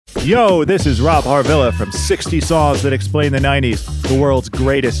Yo, this is Rob Harvilla from 60 Songs That Explain the 90s, the world's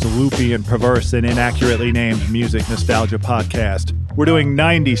greatest loopy and perverse and inaccurately named music nostalgia podcast. We're doing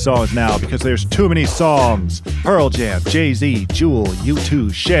 90 songs now because there's too many songs. Pearl Jam, Jay-Z, Jewel,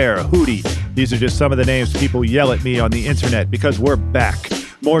 U2, Cher, Hootie. These are just some of the names people yell at me on the internet because we're back.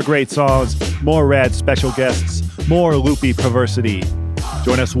 More great songs, more rad special guests, more loopy perversity.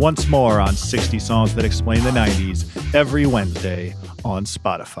 Join us once more on 60 Songs That Explain the 90s every Wednesday on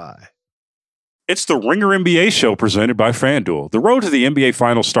Spotify. It's the Ringer NBA show presented by FanDuel. The road to the NBA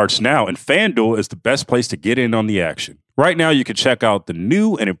Finals starts now, and FanDuel is the best place to get in on the action. Right now, you can check out the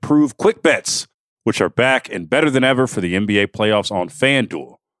new and improved Quick Bets, which are back and better than ever for the NBA playoffs on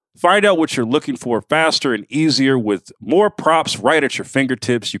FanDuel. Find out what you're looking for faster and easier with more props right at your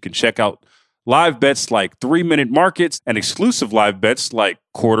fingertips. You can check out live bets like 3-minute markets and exclusive live bets like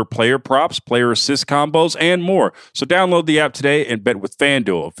quarter player props, player assist combos, and more. So download the app today and bet with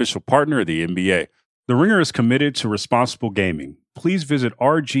FanDuel, official partner of the NBA. The Ringer is committed to responsible gaming. Please visit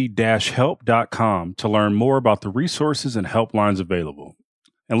rg-help.com to learn more about the resources and helplines available.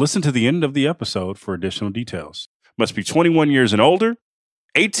 And listen to the end of the episode for additional details. Must be 21 years and older,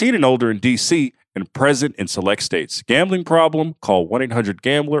 18 and older in D.C., and present in select states. Gambling problem? Call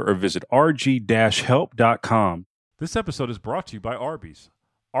 1-800-GAMBLER or visit rg-help.com. This episode is brought to you by Arby's.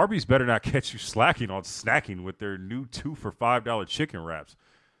 Arby's better not catch you slacking on snacking with their new 2 for $5 chicken wraps.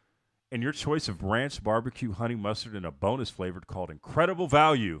 And your choice of ranch, barbecue, honey mustard, and a bonus flavored called Incredible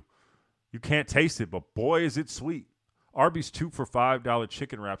Value. You can't taste it, but boy is it sweet. Arby's 2 for $5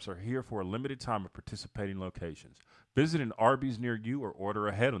 chicken wraps are here for a limited time at participating locations. Visit an Arby's near you or order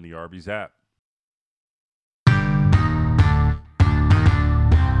ahead on the Arby's app.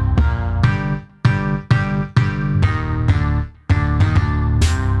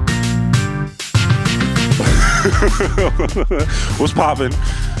 What's poppin'?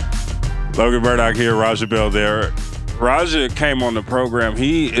 Logan Murdoch here, Raja Bell there. Raja came on the program.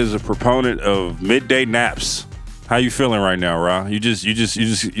 He is a proponent of midday naps. How you feeling right now, Ra? You just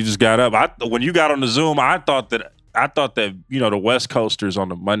got up. When you got on the Zoom, I thought that the West Coasters on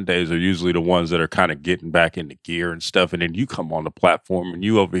the Mondays are usually the ones that are kind of getting back into gear and stuff, and then you come on the platform and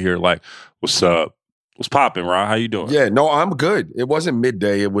you over here like, what's up? What's popping, Ron? How you doing? Yeah, no, I'm good. It wasn't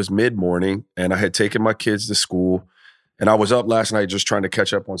midday. It was mid-morning, and I had taken my kids to school, and I was up last night just trying to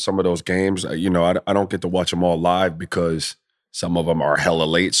catch up on some of those games. I don't get to watch them all live because some of them are hella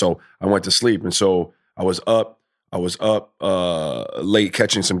late, so I went to sleep. And so I was up late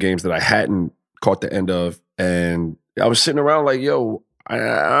catching some games that I hadn't caught the end of, and I was sitting around like, yo,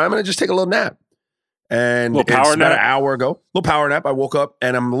 I'm going to just take a little nap. And it's about an hour ago, little power nap. I woke up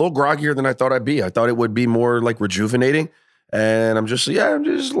and I'm a little groggier than I thought I'd be. I thought it would be more like rejuvenating, and I'm just a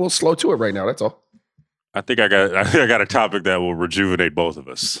little slow to it right now. That's all. I think I got a topic that will rejuvenate both of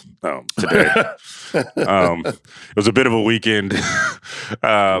us today. It was a bit of a weekend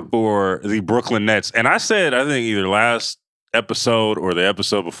for the Brooklyn Nets, and I think either last episode or the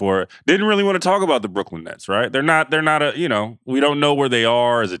episode before, didn't really want to talk about the Brooklyn Nets, right? They're not we don't know where they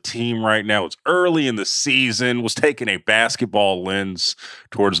are as a team right now. It's early in the season. Was taking a basketball lens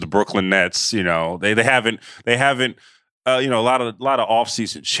towards the Brooklyn Nets. They haven't a lot of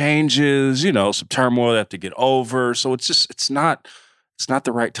offseason changes, some turmoil they have to get over. So it's not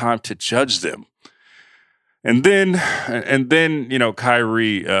the right time to judge them. And then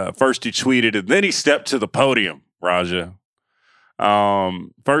Kyrie, first he tweeted and then he stepped to the podium, Raja.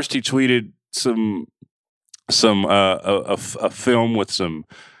 First he tweeted a film with some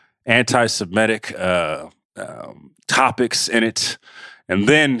anti-Semitic topics in it, and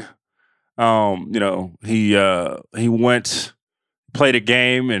then he went played a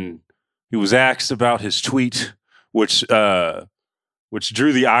game and he was asked about his tweet, which drew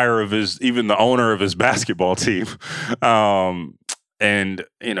the ire of even the owner of his basketball team. And,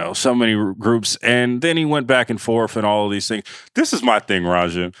 so many groups. And then he went back and forth and all of these things. This is my thing,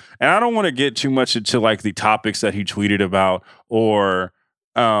 Raja. And I don't want to get too much into like the topics that he tweeted about or,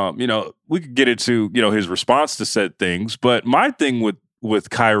 we could get into, his response to said things. But my thing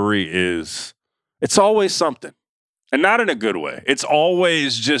with Kyrie is it's always something, and not in a good way. It's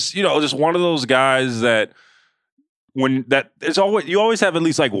always just one of those guys that you always have at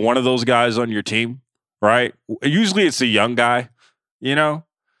least like one of those guys on your team, right? Usually it's a young guy.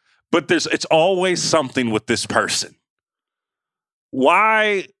 But it's always something with this person.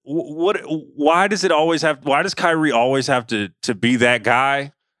 Why does Kyrie always have to be that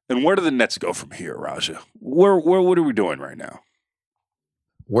guy? And where do the Nets go from here, Raja? What are we doing right now?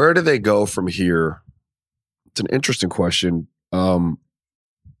 Where do they go from here? It's an interesting question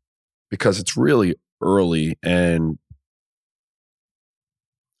because it's really early, and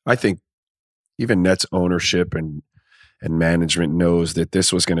I think even Nets ownership and management knows that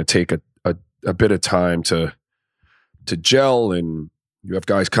this was going to take a bit of time to gel, and you have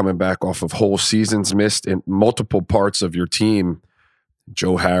guys coming back off of whole seasons missed in multiple parts of your team,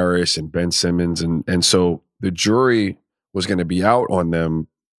 Joe Harris and Ben Simmons, and so the jury was going to be out on them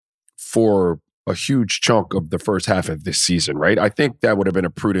for a huge chunk of the first half of this season, right? I think that would have been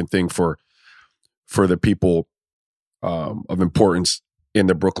a prudent thing for the people of importance in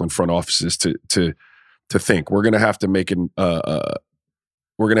the Brooklyn front offices to think. We're going to have to make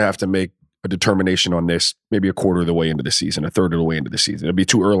a determination on this maybe a quarter of the way into the season, a third of the way into the season. It'd be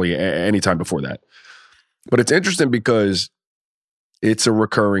too early anytime before that. But it's interesting because it's a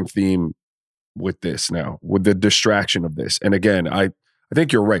recurring theme with this now, with the distraction of this. And again, I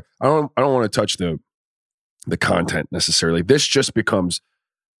think you're right. I don't want to touch the content necessarily. This just becomes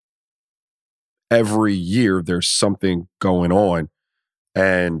every year there's something going on,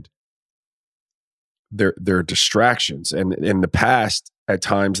 and they're distractions. And in the past, at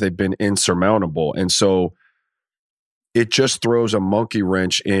times they've been insurmountable. And so it just throws a monkey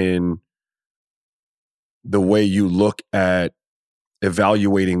wrench in the way you look at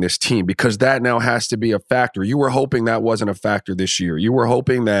evaluating this team, because that now has to be a factor. You were hoping that wasn't a factor this year. You were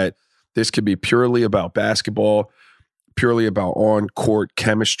hoping that this could be purely about basketball, purely about on-court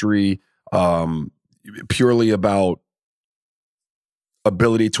chemistry, purely about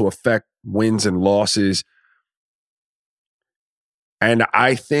ability to affect wins and losses. And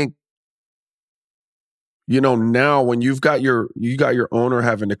I think, now when you got your owner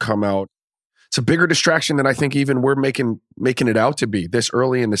having to come out, it's a bigger distraction than I think even we're making it out to be this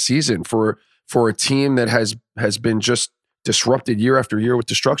early in the season for a team that has been just disrupted year after year with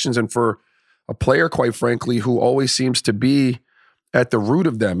destructions, and for a player, quite frankly, who always seems to be at the root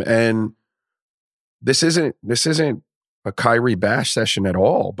of them. And this isn't a Kyrie bash session at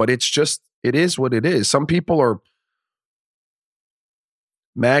all, but it is what it is. Some people are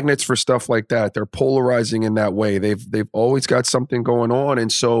magnets for stuff like that. They're polarizing in that way. They've always got something going on. And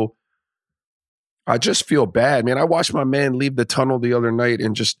so I just feel bad, man. I watched my man leave the tunnel the other night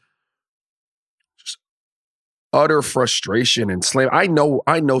and just utter frustration and slam. I know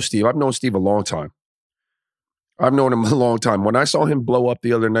Steve. I've known Steve a long time. I've known him a long time. When I saw him blow up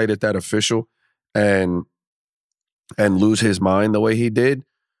the other night at that official and lose his mind the way he did,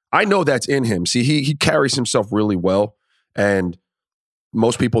 I know that's in him. See, he carries himself really well, and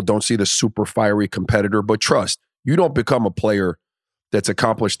most people don't see the super fiery competitor, but trust, you don't become a player that's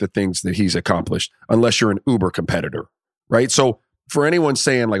accomplished the things that he's accomplished unless you're an uber competitor, right? So for anyone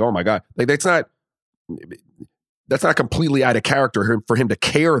saying like, oh my God, like that's not completely out of character for him to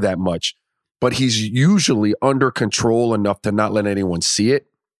care that much, but he's usually under control enough to not let anyone see it.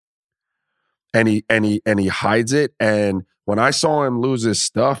 And he hides it. And when I saw him lose his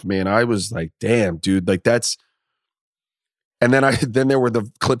stuff, man, I was like, damn, dude, like that's. And then there were the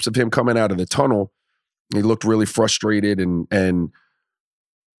clips of him coming out of the tunnel. He looked really frustrated, and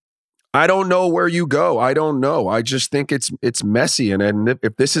I don't know where you go. I don't know. I just think it's messy, and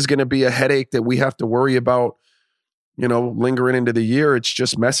if this is going to be a headache that we have to worry about, lingering into the year, it's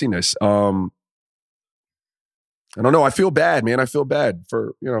just messiness. I don't know. I feel bad, man. I feel bad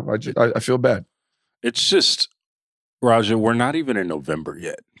for I feel bad. It's just, Raja, we're not even in November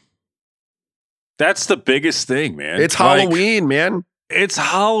yet. That's the biggest thing, man. It's Halloween, man. It's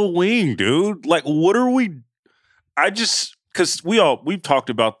Halloween, dude. Like, what are we? Because we've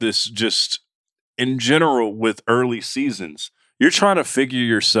talked about this just in general with early seasons. You're trying to figure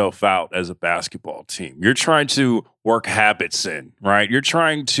yourself out as a basketball team. You're trying to work habits in, right? You're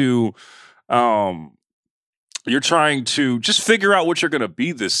trying to just figure out what you're going to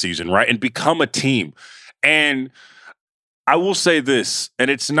be this season, right? And become a team. And I will say this,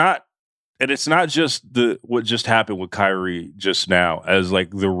 and it's not just what just happened with Kyrie just now as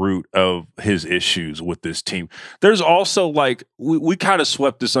like the root of his issues with this team. There's also like, we kind of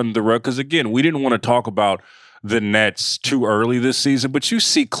swept this under the rug because, again, we didn't want to talk about the Nets too early this season, but you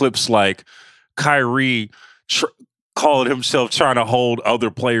see clips like Kyrie calling himself trying to hold other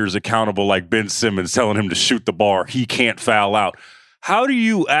players accountable, like Ben Simmons telling him to shoot the bar. He can't foul out.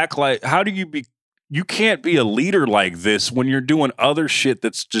 You can't be a leader like this when you're doing other shit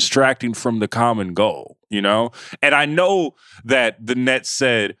that's distracting from the common goal, And I know that the Nets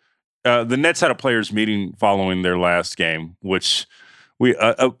had a players meeting following their last game, which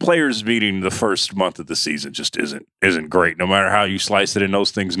a players meeting the first month of the season just isn't great. No matter how you slice it, and those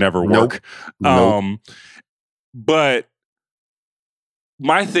things never work. Nope. But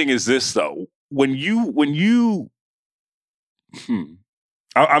my thing is this though: when you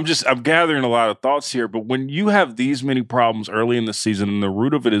I'm gathering a lot of thoughts here, but when you have these many problems early in the season and the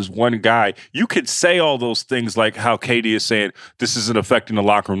root of it is one guy, you could say all those things like how KD is saying, this isn't affecting the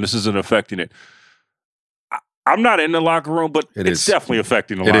locker room, this isn't affecting it. I'm not in the locker room, but it's definitely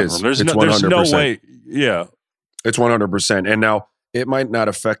affecting the locker room. There's no way. Yeah. It's 100%. And now it might not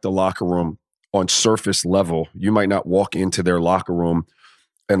affect the locker room on surface level. You might not walk into their locker room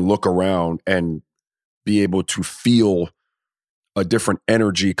and look around and be able to feel a different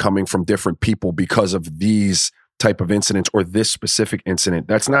energy coming from different people because of these type of incidents or this specific incident.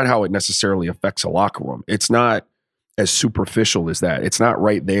 That's not how it necessarily affects a locker room. It's not as superficial as that. It's not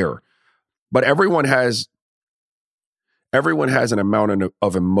right there. But everyone has an amount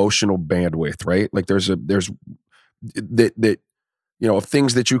of emotional bandwidth, right? Like there's that of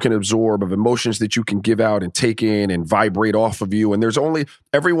things that you can absorb, of emotions that you can give out and take in and vibrate off of you. And there's only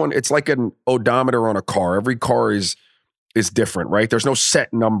it's like an odometer on a car. Every car is different, right? There's no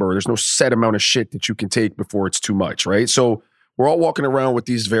set number. There's no set amount of shit that you can take before it's too much, right? So we're all walking around with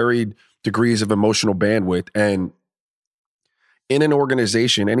these varied degrees of emotional bandwidth. And in an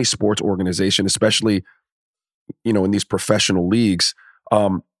organization, any sports organization, especially, in these professional leagues,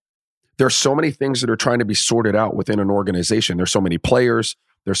 there's so many things that are trying to be sorted out within an organization. There's so many players,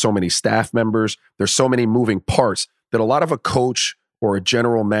 there's so many staff members, there's so many moving parts that a lot of a coach or a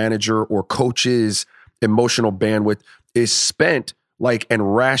general manager or coaches' emotional bandwidth is spent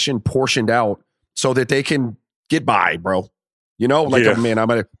and portioned out so that they can get by, bro. Man, I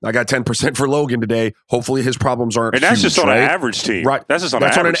got 10% for Logan today. Hopefully his problems aren't And that's huge, just on right? an average team. Right. That's just on an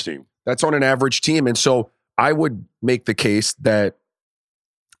average team. That's on an average team. And so I would make the case that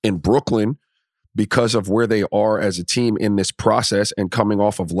in Brooklyn, because of where they are as a team in this process and coming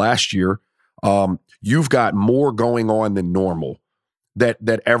off of last year, you've got more going on than normal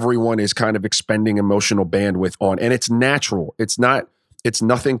that everyone is kind of expending emotional bandwidth on. And it's natural. It's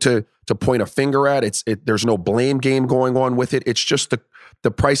nothing to point a finger at. There's no blame game going on with it. It's just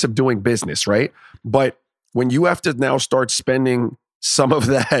the price of doing business, right? But when you have to now start spending some of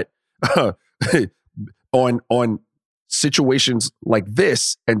that on situations like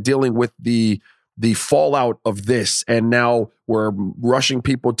this and dealing with the fallout of this, and now we're rushing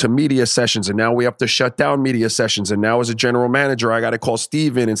people to media sessions, and now we have to shut down media sessions, and now as a general manager, I got to call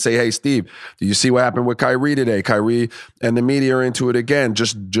Steve in and say, hey, Steve, do you see what happened with Kyrie today? Kyrie and the media are into it again.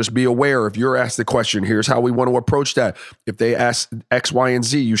 Just be aware, if you're asked the question, here's how we want to approach that. If they ask X, Y, and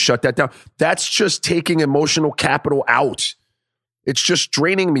Z, you shut that down. That's just taking emotional capital out. It's just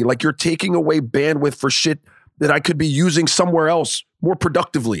draining me. Like, you're taking away bandwidth for shit that I could be using somewhere else more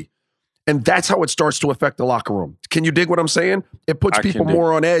productively. And that's how it starts to affect the locker room. Can you dig what I'm saying? It puts people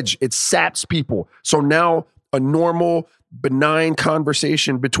more on edge. It saps people. So now a normal, benign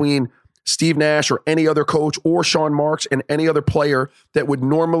conversation between Steve Nash or any other coach or Sean Marks and any other player that would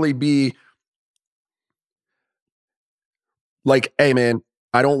normally be like, hey, man,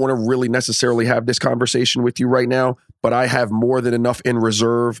 I don't want to really necessarily have this conversation with you right now, but I have more than enough in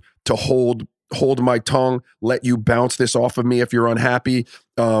reserve to hold my tongue, let you bounce this off of me if you're unhappy,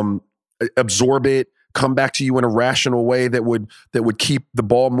 absorb it, come back to you in a rational way that would keep the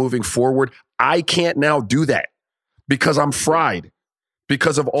ball moving forward. I can't now do that because I'm fried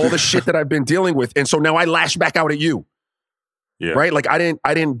because of all the shit that I've been dealing with. And so now I lash back out at you. Yeah. Right? Like I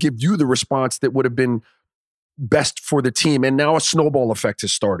didn't give you the response that would have been best for the team. And now a snowball effect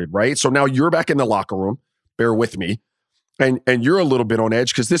has started, right? So now you're back in the locker room. Bear with me. And you're a little bit on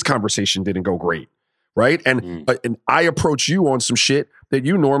edge because this conversation didn't go great, right? And and I approach you on some shit that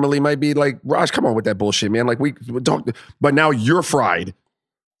you normally might be like, Raj, come on with that bullshit, man. Like we talk, but now you're fried,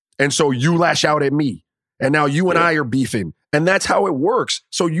 and so you lash out at me, and now you and I are beefing, and that's how it works.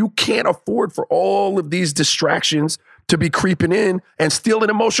 So you can't afford for all of these distractions to be creeping in and stealing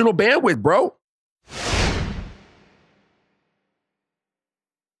emotional bandwidth, bro.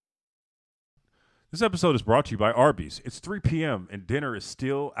 This episode is brought to you by Arby's. It's 3 p.m. and dinner is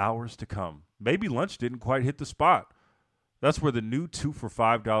still hours to come. Maybe lunch didn't quite hit the spot. That's where the new 2 for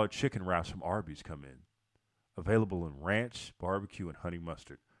 $5 chicken wraps from Arby's come in. Available in ranch, barbecue, and honey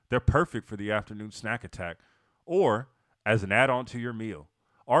mustard. They're perfect for the afternoon snack attack or as an add-on to your meal.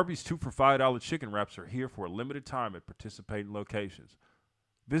 Arby's 2 for $5 chicken wraps are here for a limited time at participating locations.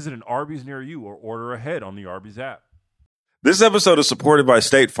 Visit an Arby's near you or order ahead on the Arby's app. This episode is supported by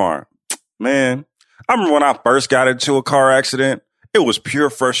State Farm. Man, I remember when I first got into a car accident, it was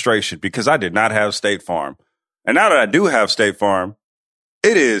pure frustration because I did not have State Farm. And now that I do have State Farm,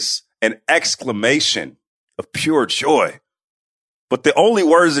 it is an exclamation of pure joy. But the only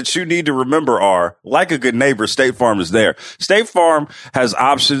words that you need to remember are, like a good neighbor, State Farm is there. State Farm has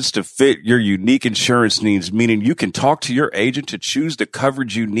options to fit your unique insurance needs, meaning you can talk to your agent to choose the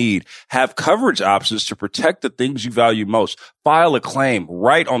coverage you need, have coverage options to protect the things you value most, file a claim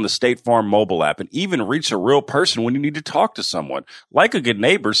right on the State Farm mobile app, and even reach a real person when you need to talk to someone. Like a good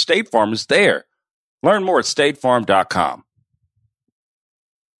neighbor, State Farm is there. Learn more at statefarm.com.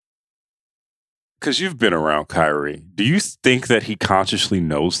 Because you've been around Kyrie, do you think that he consciously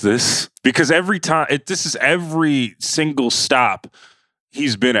knows this? Because every time, this is every single stop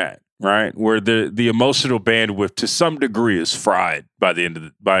he's been at, right? Where the emotional bandwidth to some degree is fried by the end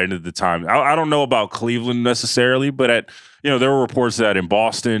of the time. I don't know about Cleveland necessarily, but there were reports that in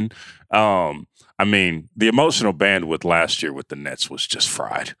Boston, the emotional bandwidth last year with the Nets was just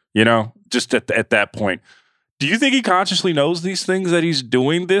fried. Just at that point. Do you think he consciously knows these things, that he's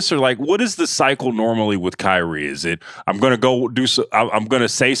doing this? Or like, what is the cycle normally with Kyrie? Is it, I'm going to go I'm going to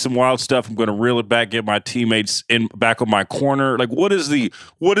say some wild stuff. I'm going to reel it back, get my teammates back on my corner. Like, what is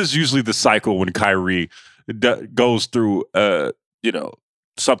usually the cycle when Kyrie goes through,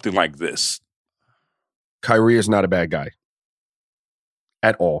 something like this? Kyrie is not a bad guy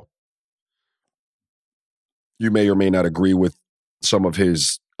at all. You may or may not agree with some of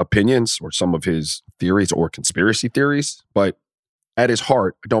his opinions or some of his theories or conspiracy theories, but at his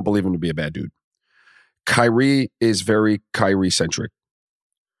heart, I don't believe him to be a bad dude. Kyrie is very Kyrie-centric.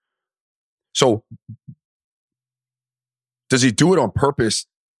 So does he do it on purpose,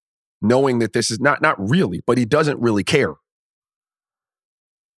 knowing that this is not really, but he doesn't really care,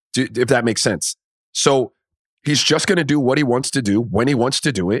 if that makes sense. So he's just going to do what he wants to do when he wants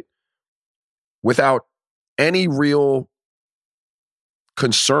to do it without any real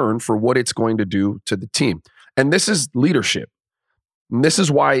concern for what it's going to do to the team. And this is leadership. And this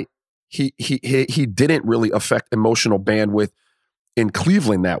is why he didn't really affect emotional bandwidth in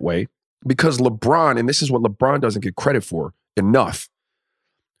Cleveland that way, because LeBron, and this is what LeBron doesn't get credit for enough,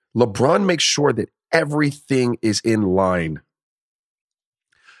 LeBron makes sure that everything is in line.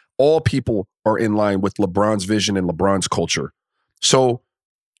 All people are in line with LeBron's vision and LeBron's culture. So,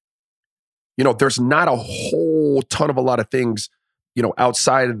 there's not a whole ton of a lot of things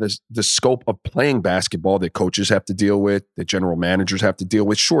outside of the scope of playing basketball that coaches have to deal with, that general managers have to deal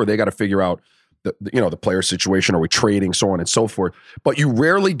with. Sure, they got to figure out the player situation. Are we trading, so on and so forth. But you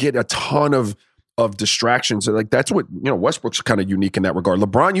rarely get a ton of distractions. Like that's what Westbrook's kind of unique in that regard.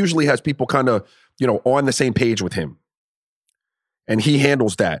 LeBron usually has people kind of on the same page with him, and he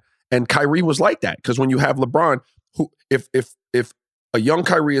handles that. And Kyrie was like that, because when you have LeBron, who if a young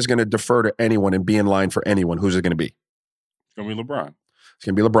Kyrie is going to defer to anyone and be in line for anyone, who's it going to be? It's going to be LeBron. It's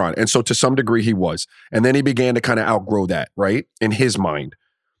going to be LeBron. And so to some degree he was. And then he began to kind of outgrow that, right? In his mind.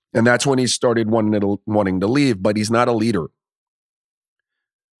 And that's when he started wanting to leave, but he's not a leader.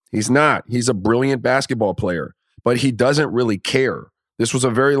 He's not. He's a brilliant basketball player, but he doesn't really care. This was a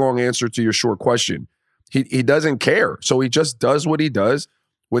very long answer to your short question. He doesn't care. So he just does what he does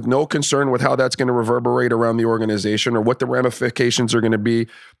with no concern with how that's going to reverberate around the organization or what the ramifications are going to be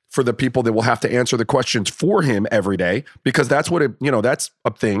for the people that will have to answer the questions for him every day, because that's what that's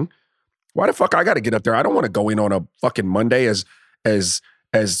a thing. Why the fuck I got to get up there? I don't want to go in on a fucking Monday as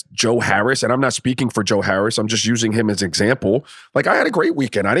Joe Harris, and I'm not speaking for Joe Harris. I'm just using him as an example. Like, I had a great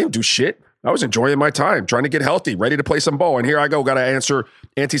weekend. I didn't do shit. I was enjoying my time, trying to get healthy, ready to play some ball. And here I go, got to answer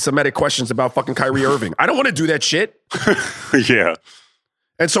anti-Semitic questions about fucking Kyrie Irving. I don't want to do that shit. Yeah.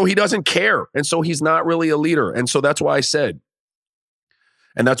 And so he doesn't care. And so he's not really a leader. And so that's why I said,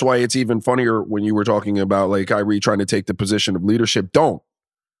 and that's why it's even funnier when you were talking about like Kyrie trying to take the position of leadership. Don't.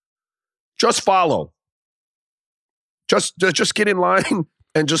 Just follow. Just get in line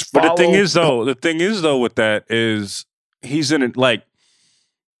and just follow. But the thing is though with that is he's in it like,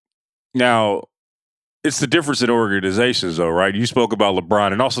 now it's the difference in organizations though, right? You spoke about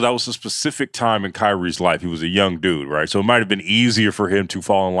LeBron, and also that was a specific time in Kyrie's life. He was a young dude, right? So it might have been easier for him to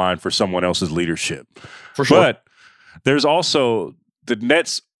fall in line for someone else's leadership. For sure. But there's also the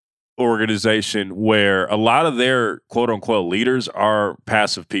Nets organization where a lot of their quote unquote leaders are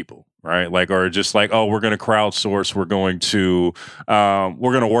passive people, right? Like, or just like, oh, we're going to crowdsource. We're going to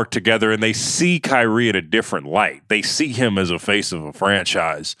work together. And they see Kyrie in a different light. They see him as a face of a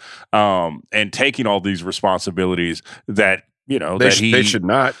franchise, and taking all these responsibilities that, they should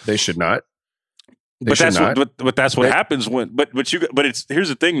not. But that's what happens when, here's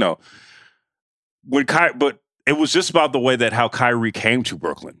the thing though. But it was just about the way that how Kyrie came to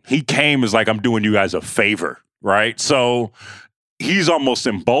Brooklyn. He came as like, I'm doing you guys a favor, right? So he's almost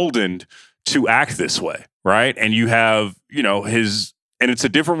emboldened to act this way, right? And you have, his And it's a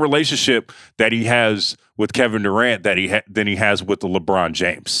different relationship that he has with Kevin Durant than he has with the LeBron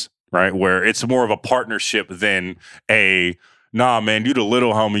James, right? Where it's more of a partnership than a, nah, man, you the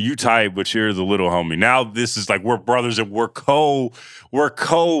little homie, you tight, but you're the little homie. Now this is like we're brothers and we're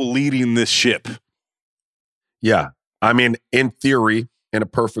co-leading this ship. Yeah. I mean, in theory, in a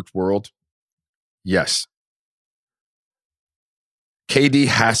perfect world, yes. KD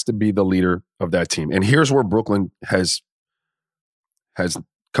has to be the leader of that team. And here's where Brooklyn has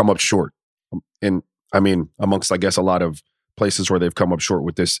come up short. And I mean, amongst, I guess, a lot of places where they've come up short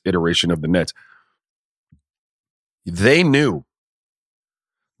with this iteration of the Nets. They knew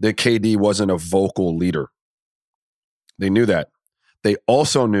that KD wasn't a vocal leader. They knew that. They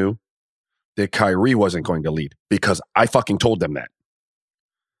also knew that Kyrie wasn't going to lead because I fucking told them that.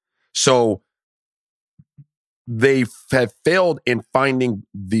 So they have failed in finding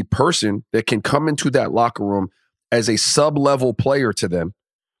the person that can come into that locker room as a sub-level player to them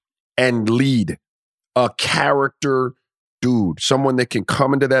and lead, a character dude, someone that can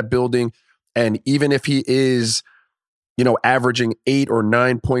come into that building, and even if he is, averaging 8 or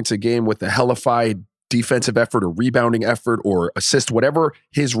 9 points a game with a hellified defensive effort or rebounding effort or assist, whatever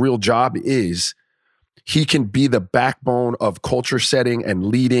his real job is, he can be the backbone of culture setting and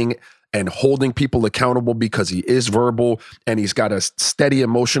leading and holding people accountable because he is verbal and he's got a steady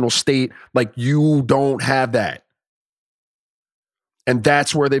emotional state. Like, you don't have that. And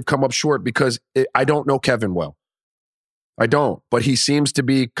that's where they've come up short because I don't know Kevin well. I don't. But he seems to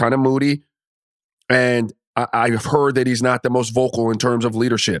be kind of moody. And I've heard that he's not the most vocal in terms of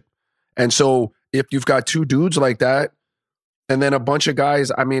leadership. And so if you've got two dudes like that, and then a bunch of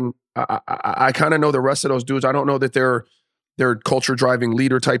guys, I mean, I kind of know the rest of those dudes. I don't know that they're culture-driving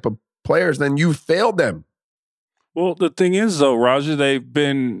leader type of players, then you failed them. Well, the thing is, though, Roger, they've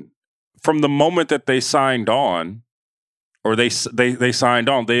been, from the moment that they signed on, or they signed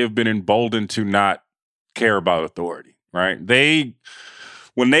on, they have been emboldened to not care about authority, right?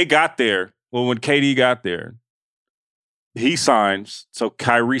 When KD got there, he signs, so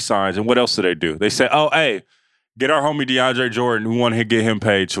Kyrie signs, and what else do? They say, oh, hey, get our homie DeAndre Jordan, we want to get him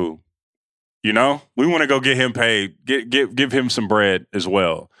paid too. We want to go get him paid, give him some bread as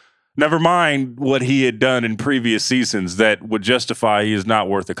well. Never mind what he had done in previous seasons that would justify he is not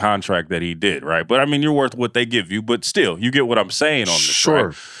worth the contract that he did, right? But I mean, you're worth what they give you, but still, you get what I'm saying on this, sure.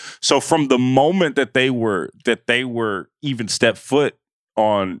 Right? So from the moment that they were even step foot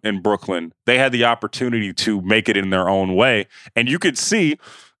in Brooklyn, they had the opportunity to make it in their own way, and you could see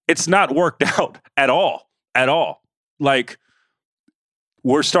it's not worked out at all. Like,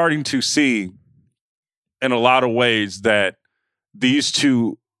 we're starting to see in a lot of ways that the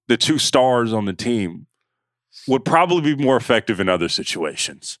two stars on the team would probably be more effective in other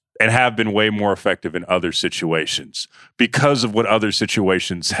situations and have been way more effective in other situations because of what other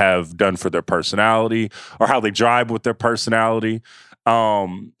situations have done for their personality or how they drive with their personality.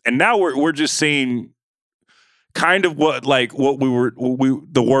 And now we're just seeing kind of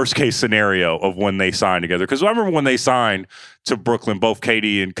the worst case scenario of when they signed together. Because I remember when they signed to Brooklyn, both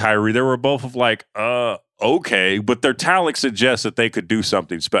KD and Kyrie, they were both of like, okay, but their talent suggests that they could do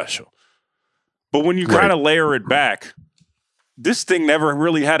something special. But when you kind of layer it back, this thing never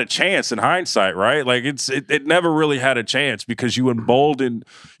really had a chance in hindsight, right? Like it never really had a chance because you emboldened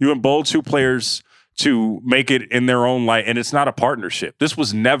two players to make it in their own light, and it's not a partnership. This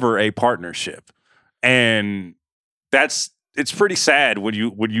was never a partnership, and it's pretty sad when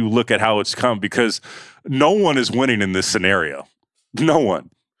you look at how it's come because no one is winning in this scenario. No one.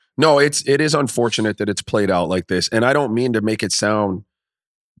 No, it is unfortunate that it's played out like this, and I don't mean to make it sound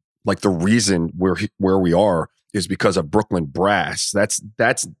like the reason where we are is because of Brooklyn brass. That's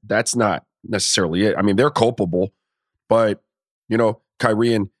not necessarily it. I mean, they're culpable, but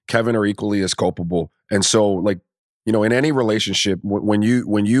Kyrie and Kevin are equally as culpable. And so, in any relationship, when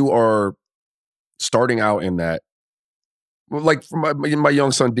you are starting out in that, like for my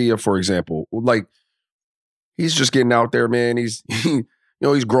young son Dia, for example, like he's just getting out there, man. He's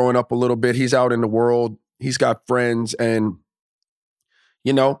growing up a little bit. He's out in the world. He's got friends, and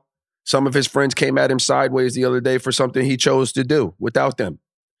some of his friends came at him sideways the other day for something he chose to do without them.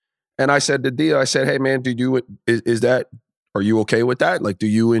 And I said to Dia, hey man, are you okay with that? Like, do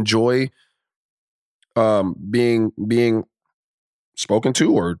you enjoy being spoken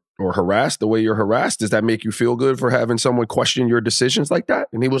to or harassed the way you're harassed? Does that make you feel good for having someone question your decisions like that?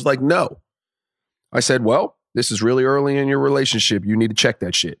 And he was like, no. I said, well, this is really early in your relationship. You need to check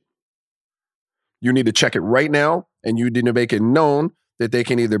that shit. You need to check it right now, and you need to make it known that they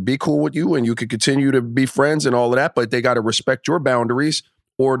can either be cool with you and you can continue to be friends and all of that, but they got to respect your boundaries,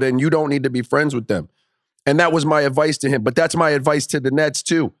 or then you don't need to be friends with them. And that was my advice to him. But that's my advice to the Nets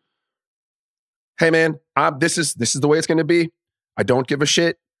too. Hey man, this is the way it's going to be. I don't give a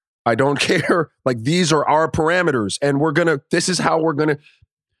shit. I don't care. Like, these are our parameters, and this is how we're gonna.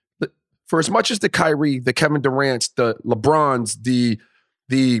 For as much as the Kyrie, the Kevin Durant's, the LeBrons,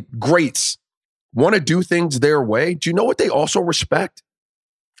 the greats want to do things their way, do you know what they also respect?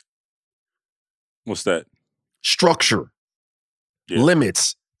 What's that? Structure,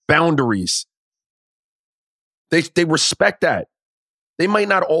 limits, boundaries. They respect that. They might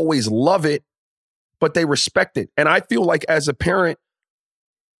not always love it, but they respect it. And I feel like, as a parent,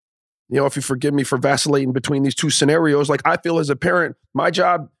 if you forgive me for vacillating between these two scenarios, like, I feel as a parent, my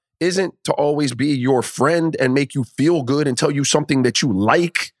job isn't to always be your friend and make you feel good and tell you something that you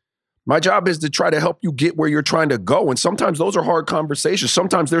like. My job is to try to help you get where you're trying to go. And sometimes those are hard conversations.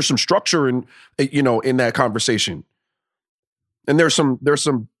 Sometimes there's some structure in that conversation. And there's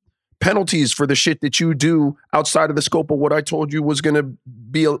some penalties for the shit that you do outside of the scope of what I told you was going to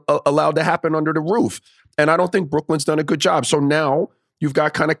be allowed to happen under the roof. And I don't think Brooklyn's done a good job. So now you've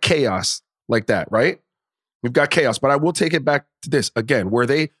got kind of chaos like that, right? You've got chaos. But I will take it back to this again, where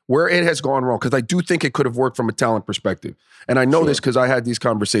it has gone wrong, because I do think it could have worked from a talent perspective. And I know this because I had these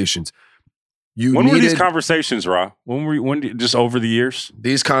conversations. When were these conversations, Ra? Just over the years?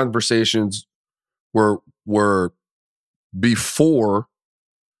 These conversations were before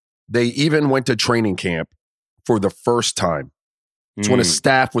they even went to training camp for the first time. It's when a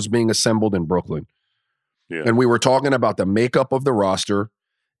staff was being assembled in Brooklyn. Yeah. And we were talking about the makeup of the roster.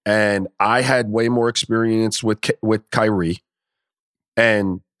 And I had way more experience with Kyrie.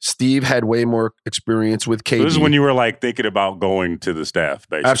 And Steve had way more experience with KD. So this is when you were like thinking about going to the staff,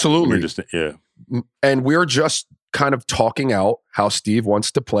 basically. Absolutely. And we're just kind of talking out how Steve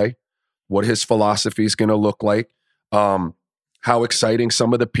wants to play, what his philosophy is going to look like, how exciting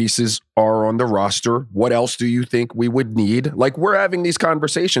some of the pieces are on the roster. What else do you think we would need? Like, we're having these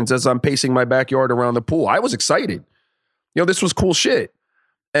conversations as I'm pacing my backyard around the pool. I was excited. This was cool shit.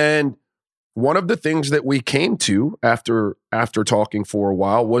 And one of the things that we came to after talking for a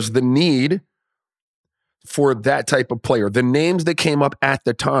while was the need for that type of player. The names that came up at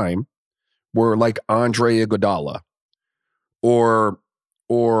the time were like Andre Iguodala or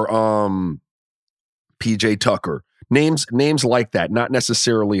PJ Tucker. Names like that, not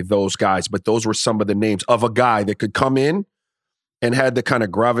necessarily those guys, but those were some of the names of a guy that could come in and had the kind of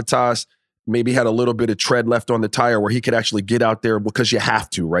gravitas, maybe had a little bit of tread left on the tire where he could actually get out there, because you have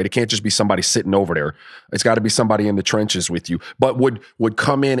to, right? It can't just be somebody sitting over there. It's got to be somebody in the trenches with you, but would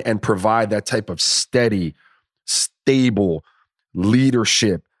come in and provide that type of steady, stable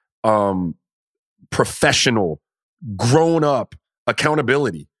leadership, professional, grown-up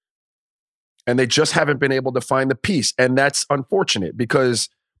accountability. And they just haven't been able to find the piece. And that's unfortunate, because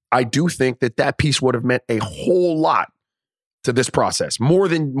I do think that piece would have meant a whole lot to this process, more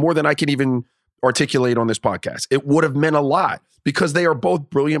than I can even articulate on this podcast. It would have meant a lot, because they are both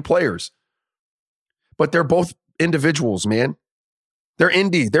brilliant players, but they're both individuals, man. They're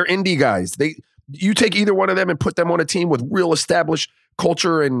indie guys. You take either one of them and put them on a team with real established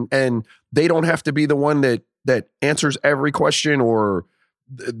culture, and they don't have to be the one that answers every question, or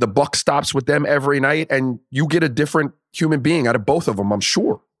the buck stops with them every night, and you get a different human being out of both of them, I'm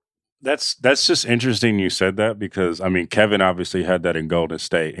sure. That's just interesting you said that, because, I mean, Kevin obviously had that in Golden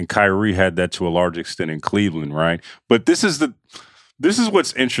State, and Kyrie had that to a large extent in Cleveland, right? But this is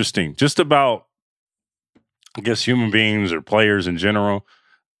what's interesting just about, I guess, human beings or players in general.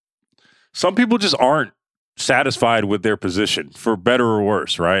 Some people just aren't satisfied with their position, for better or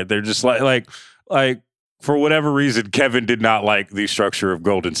worse, right? They're just like for whatever reason, Kevin did not like the structure of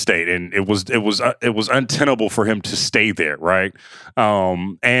Golden State, and it was untenable for him to stay there, right?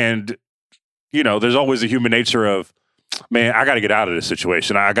 And there's always a human nature of, man, I got to get out of this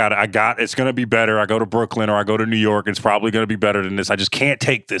situation. It's going to be better. I go to Brooklyn or I go to New York. It's probably going to be better than this. I just can't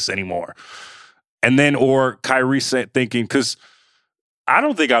take this anymore. And then, or Kyrie thinking, because I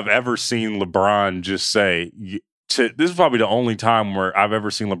don't think I've ever seen LeBron just say, this is probably the only time where I've ever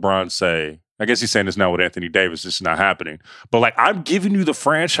seen LeBron say, I guess he's saying this now with Anthony Davis. This is not happening. But, like, I'm giving you the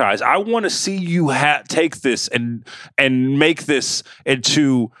franchise. I want to see you take this and make this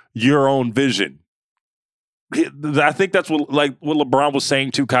into your own vision. I think that's what LeBron was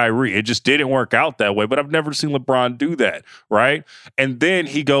saying to Kyrie. It just didn't work out that way. But I've never seen LeBron do that, right? And then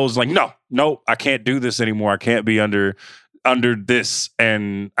he goes like, no, I can't do this anymore. I can't be under this,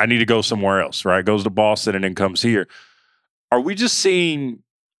 and I need to go somewhere else, right? Goes to Boston and then comes here. Are we just seeing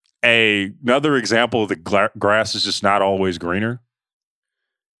another example of the grass is just not always greener?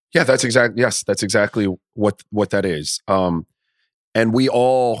 Yeah, that's exactly what that is. And we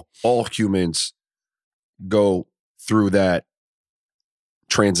all humans go through that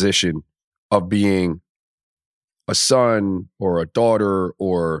transition of being a son or a daughter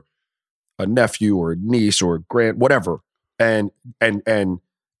or a nephew or a niece or a whatever, and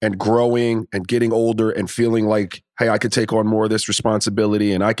growing and getting older and feeling like, hey, I could take on more of this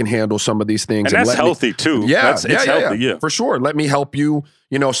responsibility and I can handle some of these things. And that's healthy too. Yeah, it's healthy. Yeah, for sure. Let me help you.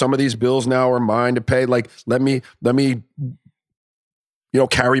 Some of these bills now are mine to pay. Like, let me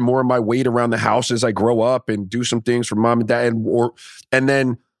carry more of my weight around the house as I grow up and do some things for mom and dad. And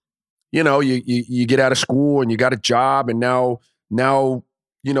then, you get out of school and you got a job, and now,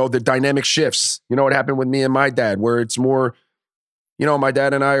 the dynamic shifts. What happened with me and my dad, where it's more, my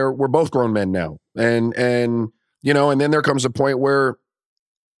dad and we're both grown men now. And then there comes a point where,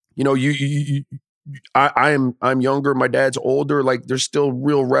 I'm younger, my dad's older. Like, there's still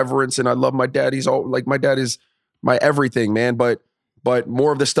real reverence, and I love my dad. My dad is my everything, man. But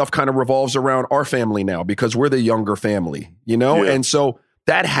more of the stuff kind of revolves around our family now because we're the younger family, Yeah. And so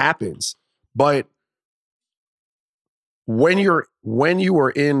that happens. But when you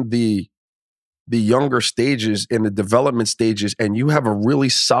are in the younger stages, in the development stages, and you have a really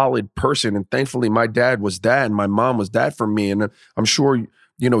solid person, and thankfully my dad was that and my mom was that for me, and I'm sure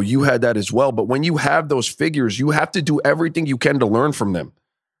you had that as well. But when you have those figures, you have to do everything you can to learn from them.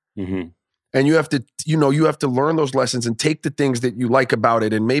 Mm-hmm. And you have to learn those lessons and take the things that you like about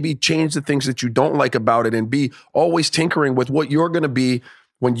it and maybe change the things that you don't like about it, and be always tinkering with what you're going to be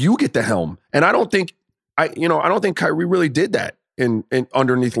when you get the helm. And I don't think Kyrie really did that in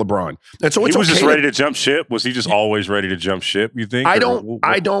underneath LeBron. And so he was just ready to jump ship. Was he just always ready to jump ship, you think? I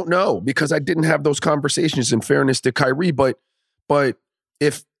don't know, because I didn't have those conversations, in fairness to Kyrie. But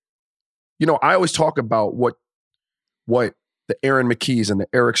if, I always talk about what the Aaron McKees and the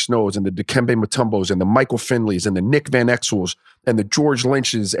Eric Snows and the Dikembe Mutombos and the Michael Finleys and the Nick Van Exels and the George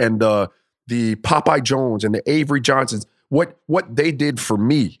Lynches and the Popeye Jones and the Avery Johnsons, what they did for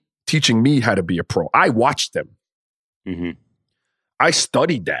me, teaching me how to be a pro. I watched them. Mm-hmm. I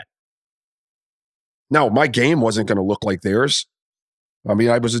studied that. Now, my game wasn't going to look like theirs. I mean,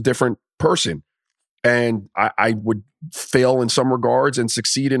 I was a different person. And I would fail in some regards and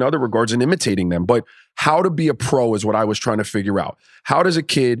succeed in other regards in imitating them. But how to be a pro is what I was trying to figure out. How does a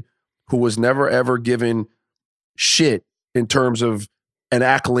kid who was never, ever given shit in terms of an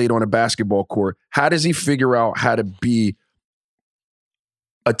accolade on a basketball court, how does he figure out how to be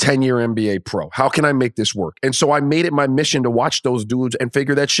a 10-year NBA pro? How can I make this work? And so I made it my mission to watch those dudes and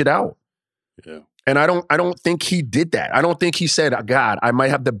figure that shit out. Yeah. And I don't think he did that. I don't think he said, God, I might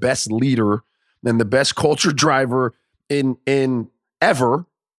have the best leader and the best culture driver in ever.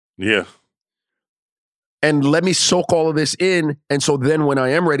 Yeah. And let me soak all of this in. And so then when I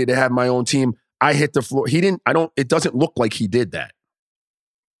am ready to have my own team, I hit the floor. It doesn't look like he did that.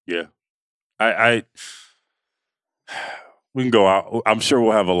 Yeah. We can go out. I'm sure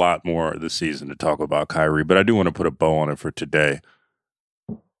we'll have a lot more this season to talk about Kyrie, but I do want to put a bow on it for today.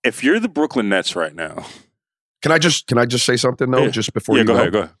 If you're the Brooklyn Nets right now. Can I just say something though, just before you go?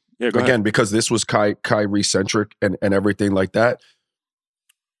 Go ahead. Yeah, go Again, ahead. because this was Kyrie centric and everything like that.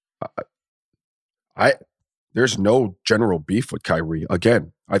 There's no general beef with Kyrie.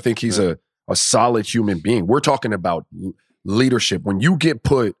 Again, I think he's a solid human being. We're talking about leadership. When you get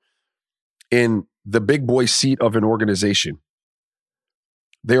put in the big boy seat of an organization,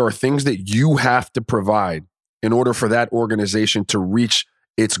 there are things that you have to provide in order for that organization to reach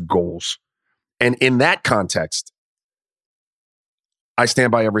its goals. And in that context, I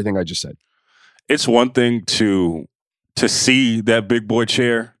stand by everything I just said. It's one thing to see that big boy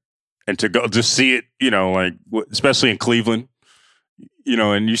chair and to go just see it, like especially in Cleveland,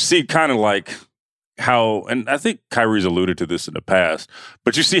 and you see kind of like how, and I think Kyrie's alluded to this in the past,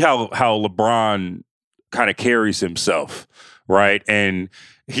 but you see how LeBron kind of carries himself, right? And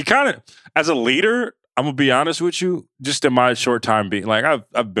he kind of, as a leader, I'm gonna be honest with you, just in my short time being like,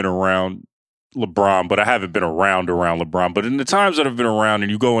 I've been around LeBron, but I haven't been around LeBron. But in the times that I've been around,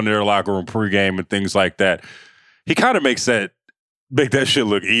 and you go into their locker room pregame and things like that, he kind of make that shit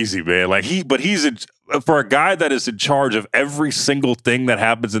look easy, man. Like he's for a guy that is in charge of every single thing that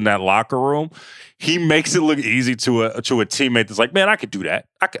happens in that locker room, he makes it look easy to a teammate that's like, man, I could do that.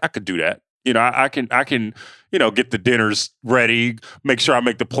 I could do that. I can get the dinners ready, make sure I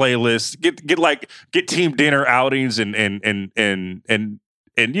make the playlist, get team dinner outings and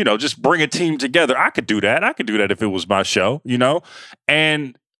just bring a team together. I could do that. I could do that if it was my show,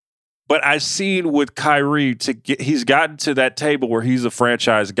 But I've seen with Kyrie he's gotten to that table where he's a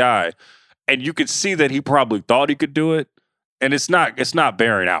franchise guy, and you could see that he probably thought he could do it, and it's not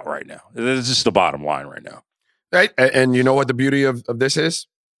bearing out right now. It's just the bottom line right now. Right, and you know what the beauty of this is?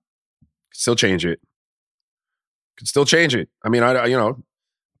 Still change it. Could still change it. I mean,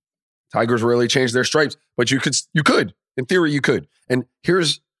 Tigers rarely change their stripes, but you could. In theory, you could. And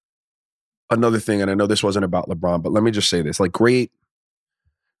here's another thing, and I know this wasn't about LeBron, but let me just say this. Like, great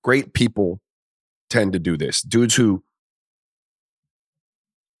people tend to do this. Dudes who,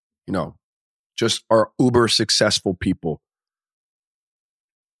 just are uber successful people.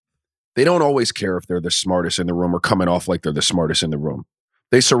 They don't always care if they're the smartest in the room or coming off like they're the smartest in the room.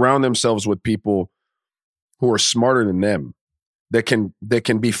 They surround themselves with people who are smarter than them, that can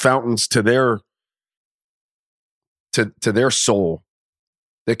be fountains to their soul,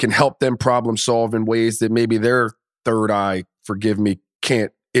 that can help them problem solve in ways that maybe their third eye, forgive me,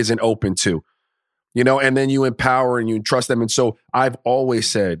 isn't open to. And then you empower and you trust them. And so I've always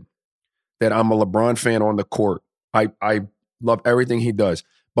said that I'm a LeBron fan on the court. I love everything he does,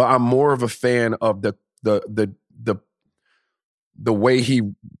 but I'm more of a fan of the way he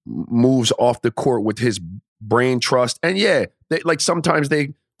moves off the court with his brain trust. And sometimes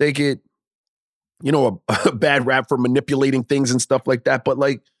they get, a bad rap for manipulating things and stuff like that. But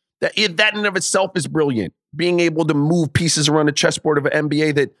like that in and of itself is brilliant. Being able to move pieces around the chessboard of an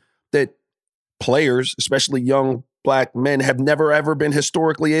NBA that players, especially young black men, have never ever been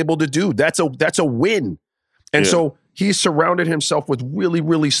historically able to do. That's a win. And so he's surrounded himself with really,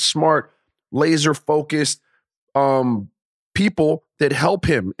 really smart, laser focused people that help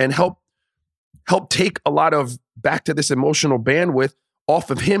him and help take a lot of back to this emotional bandwidth off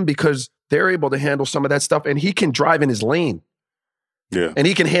of him, because they're able to handle some of that stuff, and he can drive in his lane. Yeah. And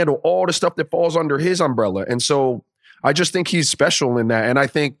he can handle all the stuff that falls under his umbrella. And so I just think he's special in that. And I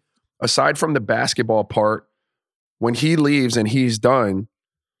think aside from the basketball part, when he leaves and he's done,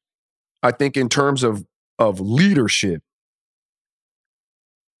 I think in terms of leadership,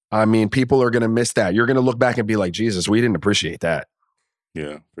 I mean, people are going to miss that. You're going to look back and be like, Jesus, we didn't appreciate that.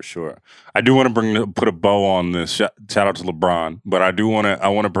 Yeah, for sure. I do want to put a bow on this. Shout out to LeBron, but I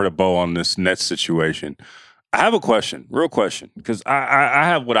want to put a bow on this Nets situation. I have a question, real question, because I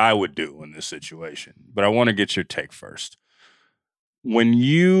have what I would do in this situation, but I want to get your take first.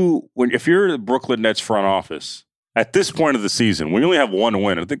 If you're the Brooklyn Nets front office at this point of the season, we only have one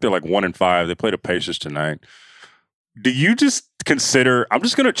win. I think they're like 1-5. They play the Pacers tonight. Do you just consider, I'm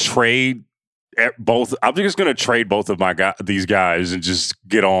just going to trade both of these guys and just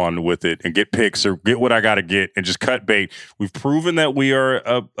get on with it and get picks or get what I got to get and just cut bait? We've proven that we are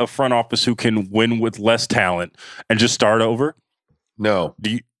a front office who can win with less talent and just start over. No. Do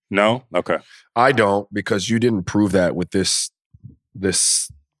you? No? Okay. I don't, because you didn't prove that with this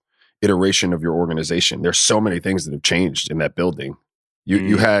iteration of your organization. There's so many things that have changed in that building.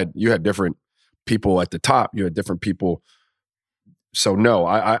 You had different people at the top. You had different people. So no,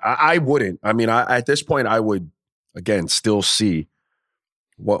 I wouldn't. I mean, at this point, I would again still see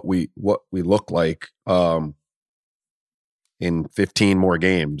what we look like in 15 more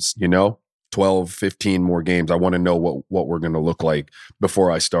games. 12, 15 more games. I want to know what we're going to look like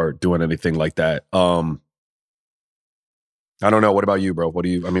before I start doing anything like that. I don't know. What about you, bro?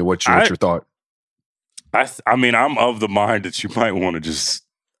 What's your thought? I mean, I'm of the mind that you might want to just.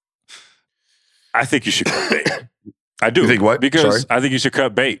 I think you should cut bait. I do. You think what? Because Sorry? I think you should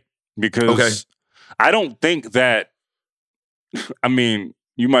cut bait. Because I don't think that. I mean,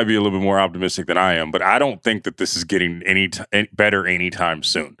 you might be a little bit more optimistic than I am, but I don't think that this is getting any better anytime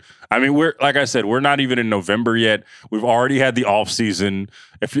soon. I mean, like I said, we're not even in November yet. We've already had the offseason.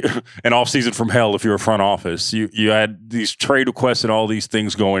 An offseason from hell if you're a front office. You had these trade requests and all these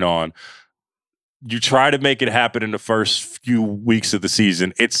things going on. You try to make it happen in the first few weeks of the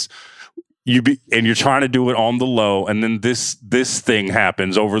season. And you're trying to do it on the low, and then this thing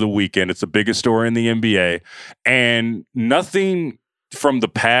happens over the weekend. It's the biggest story in the NBA, and nothing from the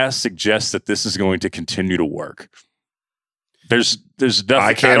past suggests that this is going to continue to work. There's nothing.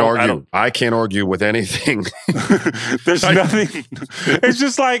 I can't argue. I can't argue with anything. There's nothing. It's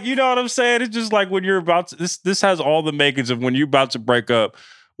just like, you know what I'm saying? It's just like when you're about to, this has all the makings of when you're about to break up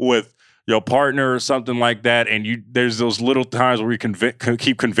with your partner or something like that, and there's those little times where you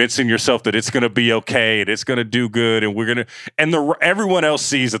keep convincing yourself that it's going to be okay and it's going to do good, and everyone else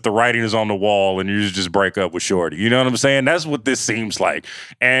sees that the writing is on the wall, and you just break up with shorty. You know what I'm saying? That's what this seems like,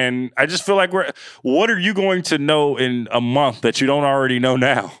 and I just feel like what are you going to know in a month that you don't already know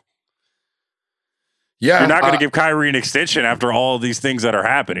now? Yeah, you're not going to give Kyrie an extension after all of these things that are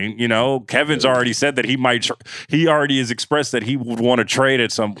happening. Kevin's already said that he already has expressed that he would want to trade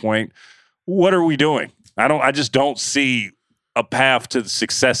at some point. What are we doing? I just don't see a path to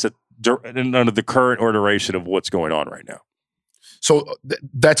success under the current iteration of what's going on right now. So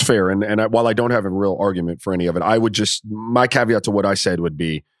that's fair. And while I don't have a real argument for any of it, my caveat to what I said would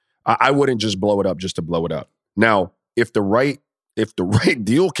be, I wouldn't just blow it up just to blow it up. Now, if the right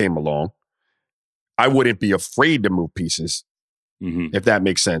deal came along, I wouldn't be afraid to move pieces, if that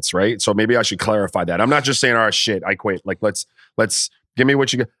makes sense, right? So maybe I should clarify that. I'm not just saying, all right, shit, I quit. Like, let's give me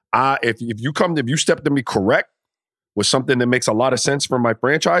what you get. If you step to me correct with something that makes a lot of sense for my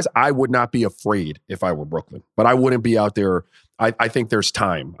franchise, I would not be afraid if I were Brooklyn. But I wouldn't be out there. I think there's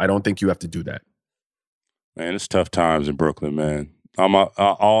time. I don't think you have to do that. Man, it's tough times in Brooklyn, man.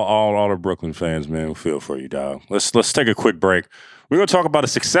 All the Brooklyn fans, man, we feel for you, dog. Let's take a quick break. We're going to talk about a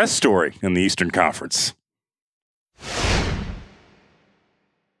success story in the Eastern Conference.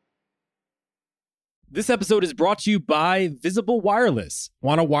 This episode is brought to you by Visible Wireless.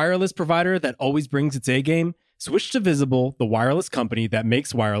 Want a wireless provider that always brings its A game? Switch to Visible, the wireless company that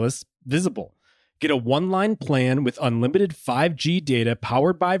makes wireless visible. Get a one-line plan with unlimited 5G data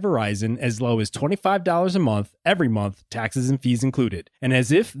powered by Verizon as low as $25 a month, every month, taxes and fees included. And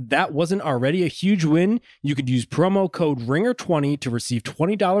as if that wasn't already a huge win, you could use promo code RINGER20 to receive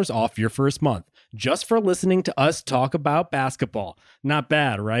 $20 off your first month, just for listening to us talk about basketball. Not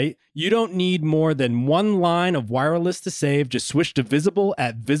bad, right? You don't need more than one line of wireless to save. Just switch to Visible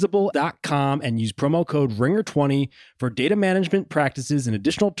at visible.com and use promo code RINGER20 for data management practices and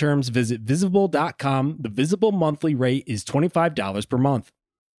additional terms. Visit visible.com. The Visible monthly rate is $25 per month.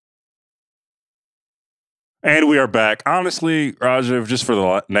 And we are back. Honestly, Raja, just for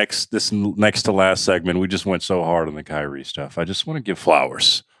the next to last segment, we just went so hard on the Kyrie stuff. I just want to give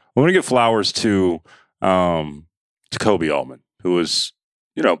flowers. I want to give flowers to Kobe Altman, who was,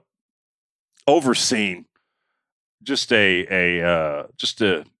 overseeing just a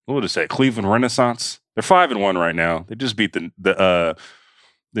what would I say, Cleveland Renaissance. They're 5-1 right now. They just beat the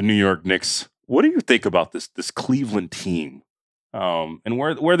New York Knicks. What do you think about this Cleveland team and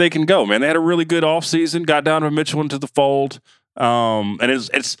where they can go, man? They had a really good offseason, got Donovan Mitchell into the fold, and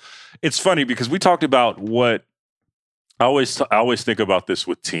it's funny because we talked about what. I always think about this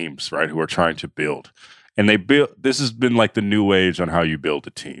with teams, right, who are trying to build. And this has been like the new age on how you build a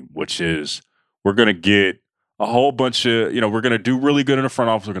team, which is we're going to get a whole bunch of, we're going to do really good in the front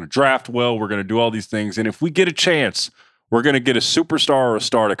office. We're going to draft well. We're going to do all these things. And if we get a chance, we're going to get a superstar or a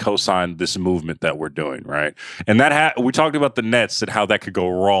star to co-sign this movement that we're doing, right? And we talked about the Nets and how that could go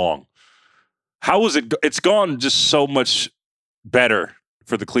wrong. How was it? It's gone just so much better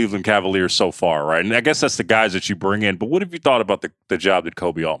for the Cleveland Cavaliers so far, right? And I guess that's the guys that you bring in. But what have you thought about the job that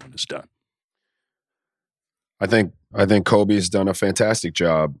Kobe Altman has done? I think Kobe's done a fantastic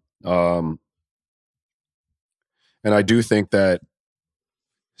job. And I do think that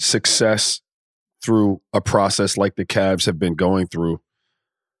success through a process like the Cavs have been going through,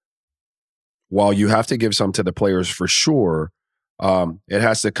 while you have to give some to the players for sure, it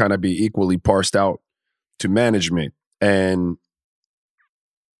has to kind of be equally parsed out to management and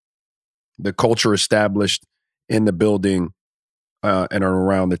the culture established in the building and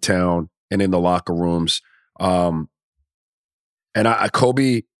around the town and in the locker rooms. And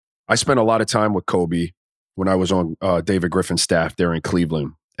Kobe, I spent a lot of time with Kobe when I was on David Griffin's staff there in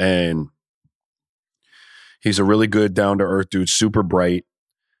Cleveland. And he's a really good, down-to-earth dude, super bright,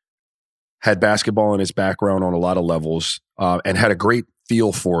 had basketball in his background on a lot of levels, and had a great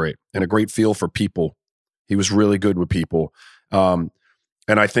feel for it and a great feel for people. He was really good with people. And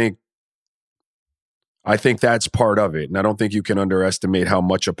I think that's part of it. And I don't think you can underestimate how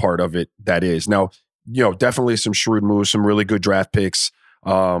much a part of it that is. Now, definitely some shrewd moves, some really good draft picks,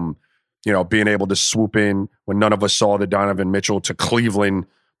 being able to swoop in when none of us saw the Donovan Mitchell to Cleveland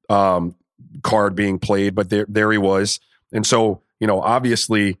card being played, but there he was. And so,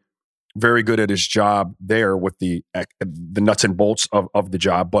 obviously very good at his job there with the nuts and bolts of the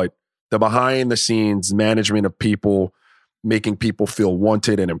job, but the behind the scenes management of people, making people feel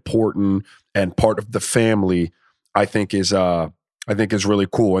wanted and important and part of the family, I think is really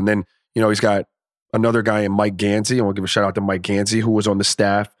cool. And then, he's got another guy in Mike Gansey. I want to give a shout out to Mike Gansey, who was on the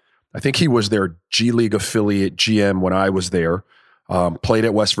staff. I think he was their G League affiliate GM when I was there. Played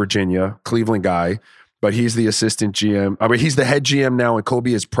at West Virginia, Cleveland guy, but he's the assistant GM. I mean, he's the head GM now, and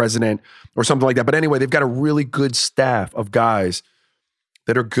Kobe is president or something like that. But anyway, they've got a really good staff of guys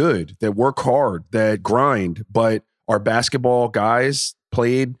that are good, that work hard, that grind, but are basketball guys,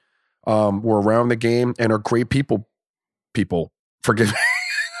 played, were around the game, and are great people. Forgive me.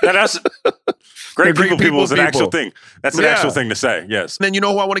 That's great people is an actual thing. That's an actual thing to say. Yes. And then you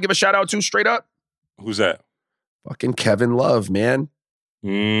know who I want to give a shout out to straight up? Who's that? Fucking Kevin Love, man.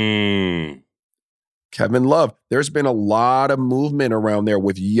 Kevin Love. There's been a lot of movement around there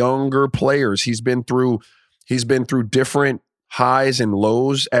with younger players. He's been through different highs and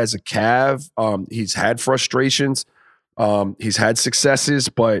lows as a Cav. He's had frustrations. He's had successes,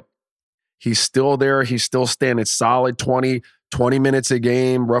 but He's still there. He's still standing solid 20 minutes a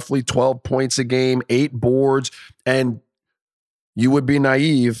game, roughly 12 points a game, 8 boards. And you would be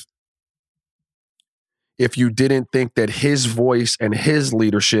naive if you didn't think that his voice and his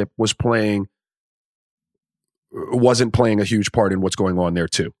leadership wasn't playing a huge part in what's going on there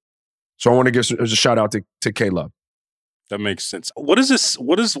too. So I want to give a shout out to K-Love. That makes sense. What is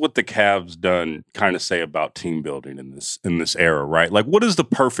what the Cavs done kind of say about team building in this era, right? Like, what is the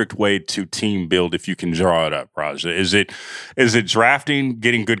perfect way to team build if you can draw it up, Raja? Is it drafting,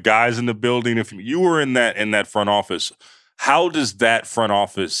 getting good guys in the building? If you were in that front office, how does that front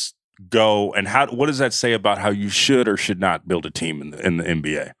office go, and what does that say about how you should or should not build a team in the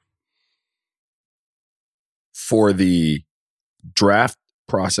NBA? For the draft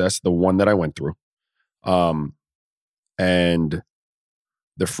process, the one that I went through, and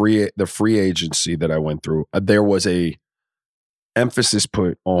the free agency that I went through, there was a emphasis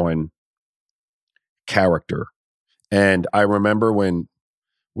put on character. And I remember when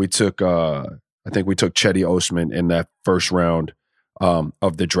we took, I think we took Chetty Osman in that first round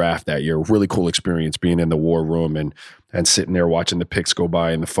of the draft that year. Really cool experience being in the war room and sitting there watching the picks go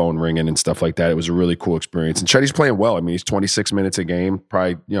by and the phone ringing and stuff like that. It was a really cool experience. And Chetty's playing well. I mean, he's 26 minutes a game,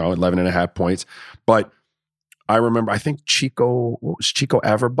 probably 11 and a half points. But I remember, I think Chico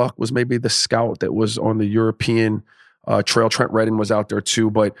Averbuck was maybe the scout that was on the European trail. Trent Redden was out there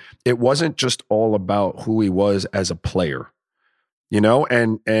too, but it wasn't just all about who he was as a player, and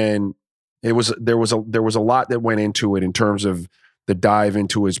there was a lot that went into it in terms of the dive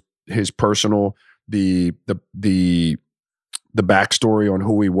into his personal, the backstory on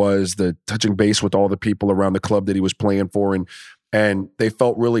who he was, the touching base with all the people around the club that he was playing for, and they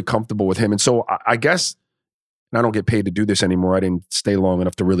felt really comfortable with him. And so I guess, and I don't get paid to do this anymore. I didn't stay long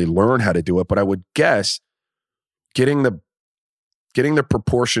enough to really learn how to do it, but I would guess getting the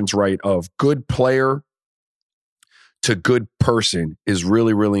proportions right of good player to good person is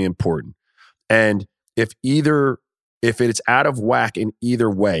really, really important. And if it's out of whack in either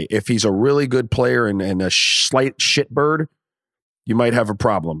way, if he's a really good player and a slight shitbird, you might have a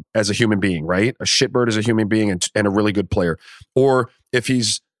problem as a human being, right? A shitbird is a human being and a really good player. Or if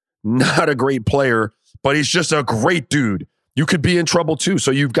he's not a great player, but he's just a great dude, you could be in trouble too. So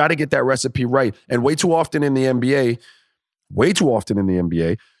you've got to get that recipe right. And way too often in the NBA,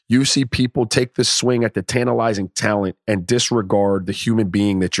 you see people take this swing at the tantalizing talent and disregard the human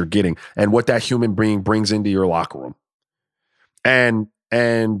being that you're getting and what that human being brings into your locker room. And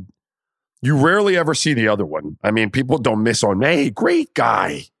you rarely ever see the other one. I mean, people don't miss on, hey, great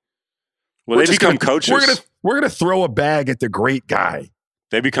guy. Well, they become coaches. We're gonna throw a bag at the great guy.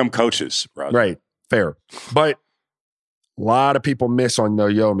 They become coaches, Roger. Right. Fair. But a lot of people miss on,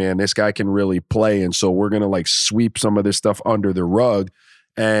 man, this guy can really play. And so we're going to sweep some of this stuff under the rug.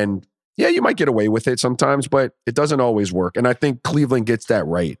 And yeah, you might get away with it sometimes, but it doesn't always work. And I think Cleveland gets that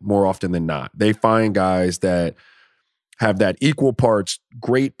right more often than not. They find guys that have that equal parts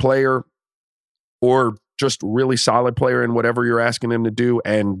great player or just really solid player in whatever you're asking them to do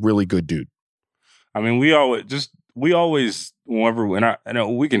and really good dude. I mean, we always, whenever, and I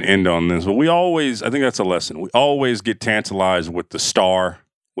know we can end on this, but I think that's a lesson. We always get tantalized with the star,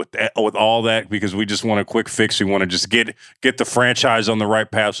 with all that, because we just want a quick fix. We want to just get the franchise on the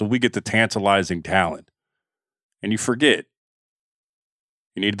right path, so we get the tantalizing talent. And you forget,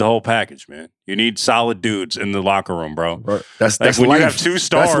 you need the whole package, man. You need solid dudes in the locker room, bro. Right. That's when life. You have 2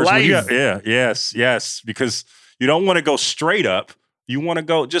 stars. Yes, because you don't want to go straight up. You want to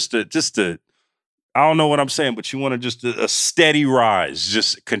go just to. I don't know what I'm saying, but you want to just a steady rise,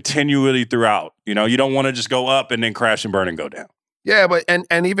 just continually throughout. You don't want to just go up and then crash and burn and go down. Yeah, but and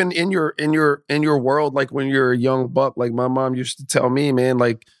even in your world, like when you're a young buck, like my mom used to tell me, man,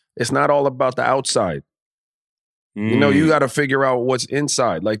 it's not all about the outside. You got to figure out what's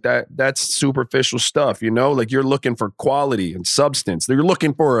inside. Like that's superficial stuff, you're looking for quality and substance. You're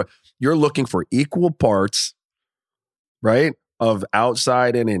looking for equal parts, right? Of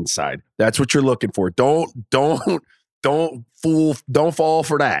outside and inside. That's what you're looking for. Don't fall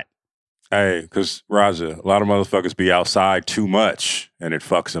for that. Hey, because Raja, a lot of motherfuckers be outside too much and it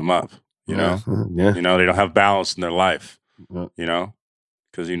fucks them up. Yeah. They don't have balance in their life.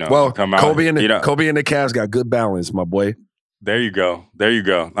 Because well, come out. Kobe and the Cavs got good balance, my boy. There you go.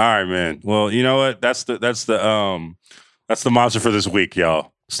 All right, man. Well, you know what? That's the mantra for this week,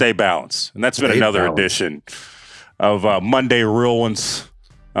 y'all. Stay balanced, and that's been another edition of Monday Real Ones.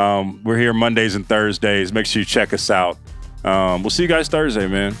 We're here Mondays and Thursdays. Make sure you check us out. We'll see you guys Thursday,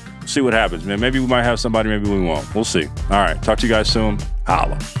 man. See what happens, man. Maybe we might have somebody, maybe we won't. We'll see. All right. Talk to you guys soon.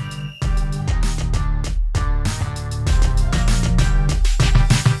 Holla.